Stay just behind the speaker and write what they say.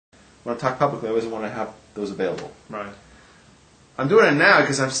when I talk publicly, I always want to have those available. Right. I'm doing it now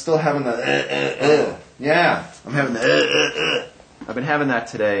because I'm still having the Yeah, I'm having the I've been having that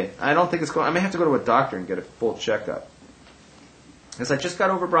today. I don't think it's going. I may have to go to a doctor and get a full checkup because I just got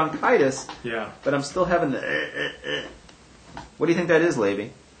over bronchitis. Yeah. But I'm still having the. What do you think that is,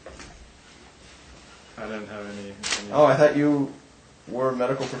 Levy? I didn't have any. Oh, I thought you were a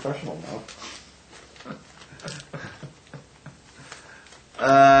medical professional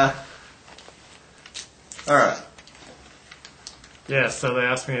now. All right. Yes, so they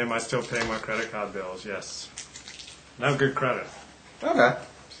asked me, am I still paying my credit card bills? Yes. I have good credit. Okay.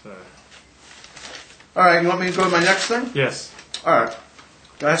 So. All right, you want me to go to my next thing? Yes. All right.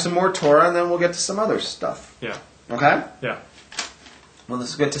 I have some more Torah, and then we'll get to some other stuff. Yeah. Okay? Yeah. Well,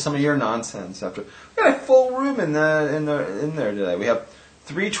 let's get to some of your nonsense after. We got a full room in there today. We have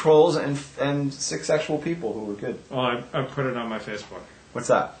 3 trolls and 6 actual people who were good. Well, I put it on my Facebook. What's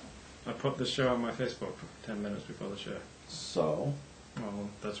that? I put the show on my Facebook 10 minutes before the show. So? Well,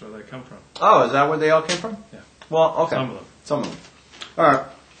 that's where they come from. Oh, is that where they all came from? Yeah. Well, okay. Some of them. All right.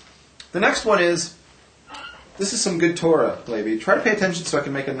 The next one is, this is some good Torah, Levi. Try to pay attention so I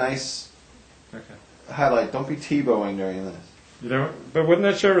can make a nice highlight. Don't be Tebowing during this. You don't, but wouldn't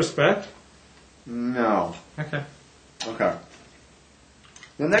that show respect? No. Okay. Okay.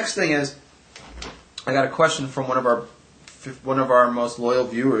 The next thing is, I got a question from one of our most loyal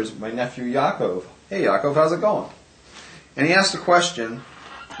viewers, my nephew Yaakov. Hey Yaakov, how's it going? And he asked a question,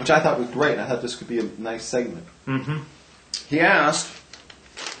 which I thought was great. I thought this could be a nice segment. Mm-hmm. He asked,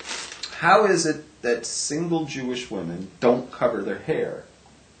 how is it that single Jewish women don't cover their hair?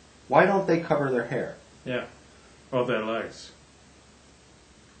 Why don't they cover their hair? Yeah. Or their legs.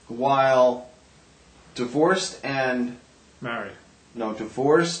 While divorced and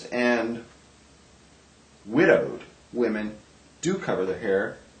widowed women do cover their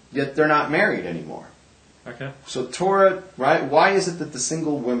hair, yet they're not married anymore. Okay. So Torah, right? Why is it that the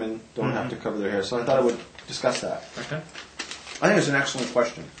single women don't have to cover their hair? So I thought I would discuss that. Okay. I think it's an excellent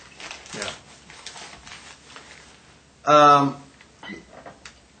question. Yeah.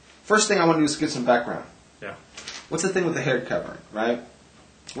 First thing I want to do is get some background. Yeah. What's the thing with the hair covering, right?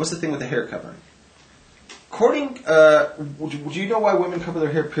 What's the thing with the hair covering? According, do you know why women cover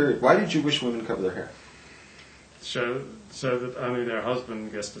their hair, period? Why do Jewish women cover their hair? So that only their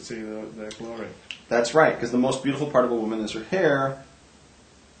husband gets to see their glory. That's right, because the most beautiful part of a woman is her hair,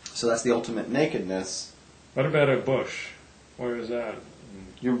 so that's the ultimate nakedness. What about a bush? Where is that?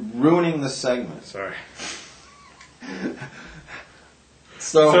 You're ruining the segment. Sorry.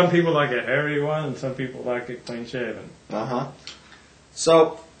 So some people like a hairy one, and some people like it clean shaven.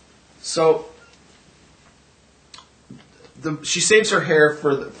 So she saves her hair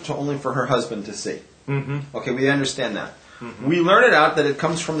only for her husband to see. Mm-hmm. Okay, we understand that. Mm-hmm. We learn it out that it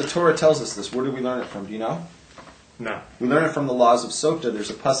comes from the Torah tells us this. Where do we learn it from? Do you know? No. We learn it from the laws of Sota.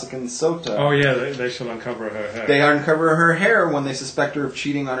 There's a pasuk in Sota. Oh yeah, they shall uncover her hair. They uncover her hair when they suspect her of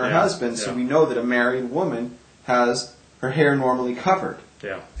cheating on her husband. So we know that a married woman has her hair normally covered.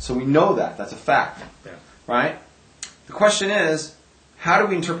 Yeah. So we know that. That's a fact. Yeah. Right? The question is, how do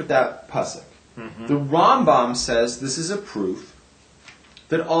we interpret that pasuk? Mm-hmm. The Rambam says this is a proof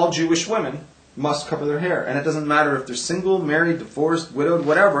that all Jewish women must cover their hair. And it doesn't matter if they're single, married, divorced, widowed,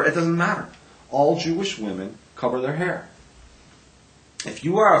 whatever. It doesn't matter. All Jewish women cover their hair. If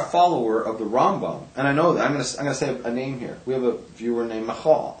you are a follower of the Rambam, and I know that I'm going to say a name here. We have a viewer named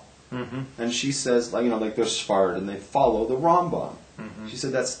Michal, and she says, like they're Sfard and they follow the Rambam. Mm-hmm. She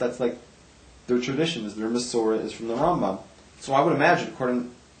said that's like their tradition is their Masorah is from the Rambam. So I would imagine,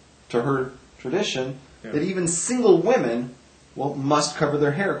 according to her tradition, that even single women must cover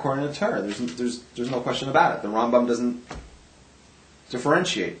their hair according to Torah. There's no question about it. The Rambam doesn't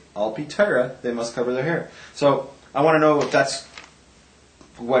differentiate. Al pi Torah, they must cover their hair. So I want to know if that's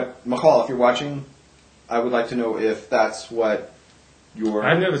what Michal, if you're watching, I would like to know if that's what your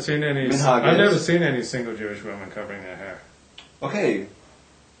I've never seen any single Jewish woman covering their hair. Okay,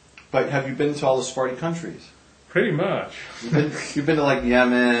 but have you been to all the Sephardi countries? Pretty much. You've been to like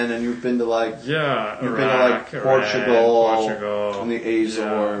Yemen, and you've been to like Iraq, Portugal, and the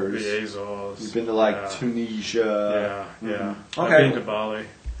Azores. Yeah, the Azores. You've been to like Tunisia. Yeah, yeah. Okay. I've been to Bali.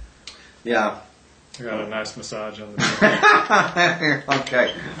 Yeah. I got a nice massage on the beach.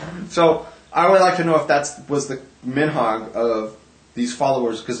 Okay. So I would like to know if that was the minhag of these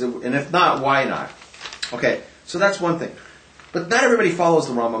followers, and if not, why not? Okay. So that's one thing. But not everybody follows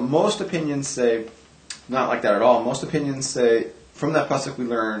the Rambam. Most opinions say not like that at all. Most opinions say, from that pasuk we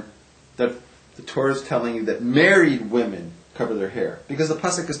learn that the Torah is telling you that married women cover their hair. Because the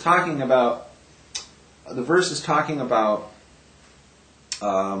pasuk is talking about, the verse is talking about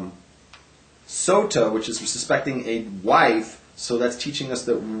sota, which is suspecting a wife, so that's teaching us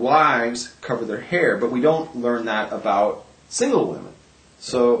that wives cover their hair, but we don't learn that about single women.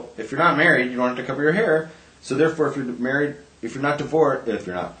 So if you're not married, you don't have to cover your hair. So therefore, if you're married, if you're not divorced, if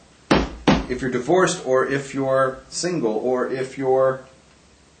you're divorced, or if you're single, or if you're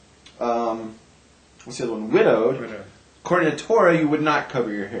what's the other one? Widowed. According to Torah, you would not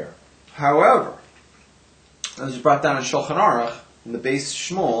cover your hair. However, as is brought down in Shulchan Aruch, in the base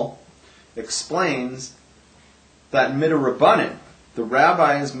Shmuel, explains that midrabanan, the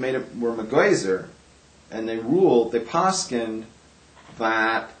rabbis were megoizer, and they paskined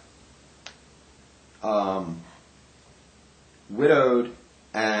that widowed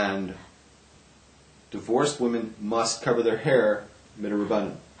and divorced women must cover their hair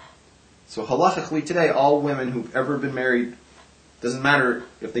midrabanan. So halachically today, all women who've ever been married, doesn't matter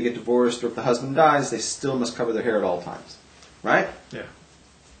if they get divorced or if the husband dies, they still must cover their hair at all times. Right? Yeah.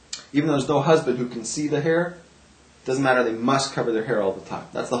 Even though there's no husband who can see the hair, doesn't matter, they must cover their hair all the time.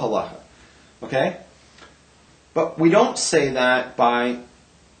 That's the halacha. Okay? But we don't say that by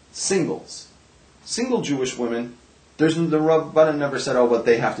singles. Single Jewish women, the Rabbanan never said, oh, but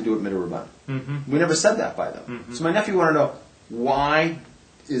they have to do it midrabanan. Mm-hmm. We never said that by them. Mm-hmm. So my nephew wanted to know, why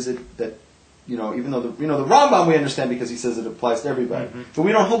is it that, even though the Rambam we understand because he says it applies to everybody, but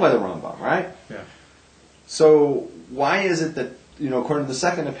we don't hold by the Rambam, right? Yeah. So why is it that, according to the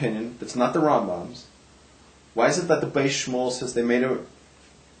second opinion, that's not the Rambam's, why is it that the Beis Shmuel says they made a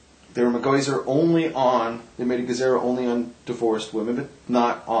gezer only on divorced women, but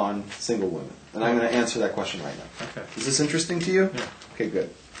not on single women? And I'm going to answer that question right now. Okay. Is this interesting to you? Yeah. Okay, good.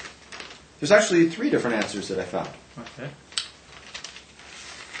 There's actually 3 different answers that I found. Okay.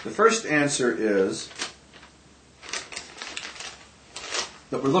 The first answer is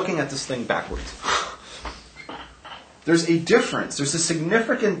that we're looking at this thing backwards. There's a difference. There's a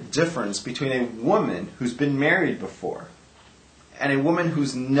significant difference between a woman who's been married before and a woman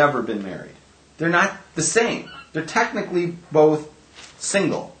who's never been married. They're not the same. They're technically both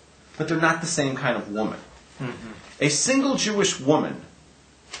single, but they're not the same kind of woman. Mm-hmm. A single Jewish woman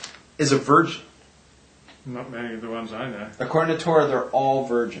is a virgin. Not many of the ones I know. According to Torah, they're all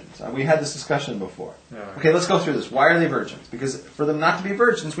virgins. We had this discussion before. Yeah. Okay, let's go through this. Why are they virgins? Because for them not to be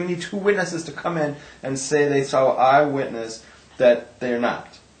virgins, we need 2 witnesses to come in and say they saw eyewitness that they're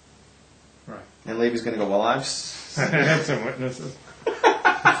not. Right. And Levi's going to go, well, I had some witnesses.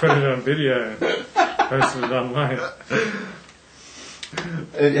 Put it on video and posted it online.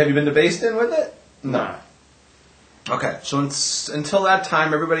 Have you been to Beis Din with it? No. Okay, so until that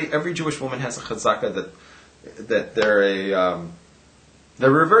time, every Jewish woman has a chazaka that they're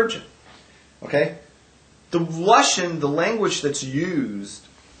a virgin. Okay, the lashon, the language that's used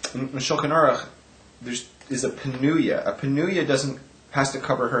in Shulchan Aruch, is a penuya. A penuya has to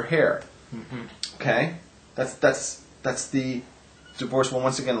cover her hair. Mm-hmm. Okay, that's the divorced one.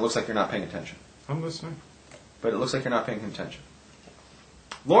 Once again, it looks like you're not paying attention. I'm listening, but it looks like you're not paying attention.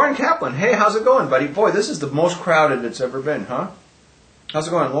 Lauren Kaplan, hey, how's it going, buddy? Boy, this is the most crowded it's ever been, huh? How's it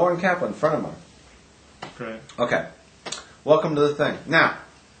going? Lauren Kaplan, friend of mine. Great. Okay. Welcome to the thing. Now,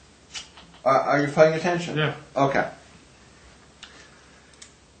 are you paying attention? Yeah. Okay.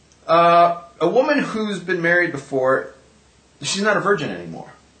 A woman who's been married before, she's not a virgin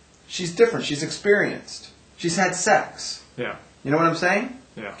anymore. She's different. She's experienced. She's had sex. Yeah. You know what I'm saying?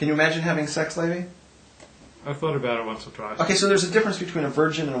 Yeah. Can you imagine having sex, Levi? I thought about it once or twice. Okay, so there's a difference between a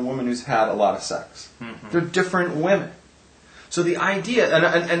virgin and a woman who's had a lot of sex. Mm-hmm. They're different women. So the idea,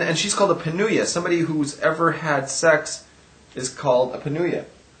 and she's called a penuya. Somebody who's ever had sex is called a penuya.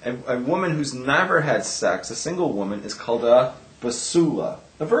 A woman who's never had sex, a single woman, is called a basula,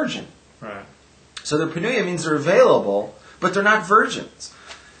 a virgin. Right. So the penuya means they're available, but they're not virgins.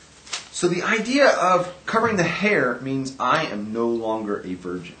 So the idea of covering the hair means I am no longer a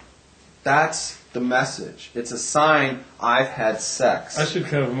virgin. That's the message. It's a sign I've had sex. I should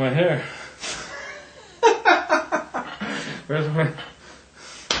cover my hair. Where's my...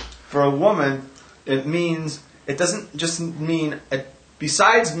 For a woman, it doesn't just mean,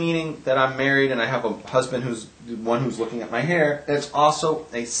 besides meaning that I'm married and I have a husband who's the one who's looking at my hair, it's also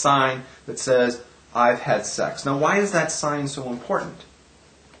a sign that says I've had sex. Now, why is that sign so important?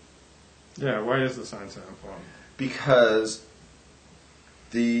 Yeah, why is the sign so important? Because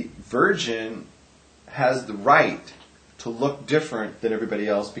the virgin has the right to look different than everybody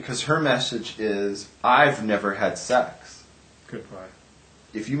else because her message is, I've never had sex. Good point.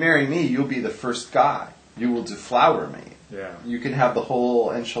 If you marry me, you'll be the first guy. You will deflower me. Yeah. You can have the whole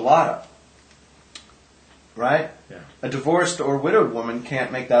enchilada. Right? Yeah. A divorced or widowed woman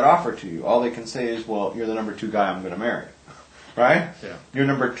can't make that offer to you. All they can say is, well, you're the number 2 guy I'm going to marry. right? Yeah. You're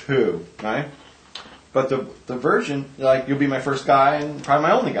number 2, right? But the virgin, like, you'll be my first guy and probably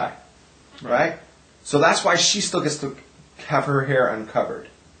my only guy, right? So that's why she still gets to have her hair uncovered.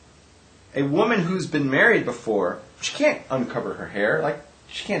 A woman who's been married before, she can't uncover her hair. Like,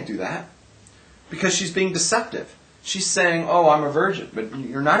 she can't do that because she's being deceptive. She's saying, "Oh, I'm a virgin," but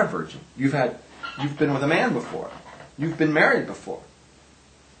you're not a virgin. You've been with a man before. You've been married before.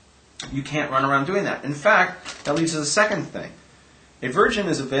 You can't run around doing that. In fact, that leads to the second thing. A virgin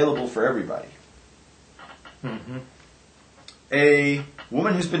is available for everybody. Mm-hmm. A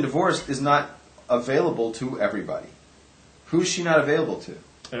woman who's been divorced is not available to everybody. Who is she not available to?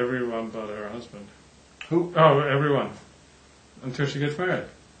 Everyone but her husband. Who? Oh, everyone. Until she gets married.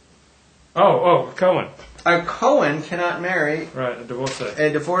 Oh, Cohen. A Cohen cannot marry Right, a divorcee.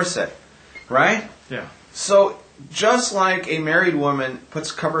 a divorcee, right? Yeah. So just like a married woman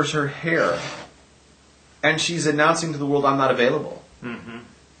covers her hair, and she's announcing to the world, "I'm not available." Mm-hmm.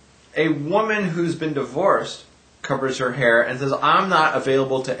 A woman who's been divorced covers her hair and says, "I'm not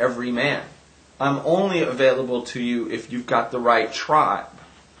available to every man. I'm only available to you if you've got the right tribe.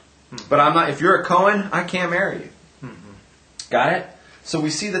 Mm-hmm. But I'm not. If you're a Cohen, I can't marry you." Mm-hmm. Got it? So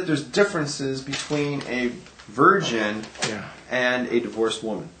we see that there's differences between a virgin and a divorced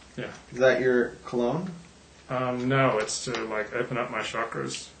woman. Yeah. Is that your cologne? No, it's to like open up my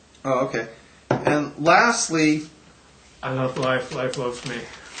chakras. Oh, okay. And lastly, I love life. Life loves me.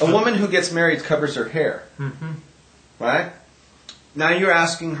 a woman who gets married covers her hair. Mm-hmm. Right? Now you're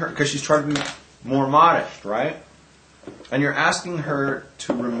asking her, because she's trying to be more modest, right? And you're asking her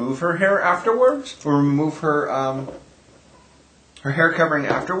to remove her hair afterwards? Or remove her her hair covering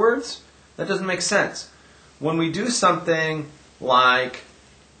afterwards? That doesn't make sense. When we do something like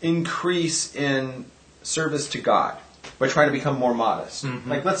increase in service to God by trying to become more modest. Mm-hmm.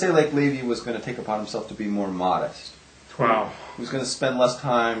 Like, let's say like Levi was going to take upon himself to be more modest. Wow. He was going to spend less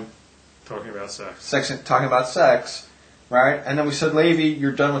time Talking about sex. talking about sex, right? And then we said, Levi,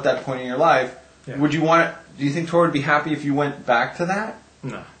 you're done with that point in your life. Yeah. Would you want it? Do you think Torah would be happy if you went back to that?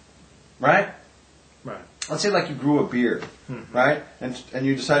 No. Right? Right. Let's say like you grew a beard, Mm-hmm. right? And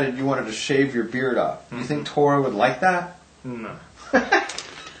you decided you wanted to shave your beard off. Do you think Torah would like that? No.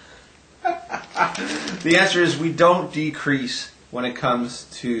 The answer is we don't decrease when it comes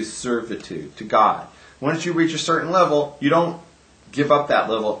to servitude, to God. Once you reach a certain level, you don't give up that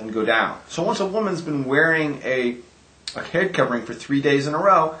level and go down. So once a woman's been wearing a head covering for 3 days in a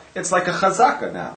row, it's like a chazaka now.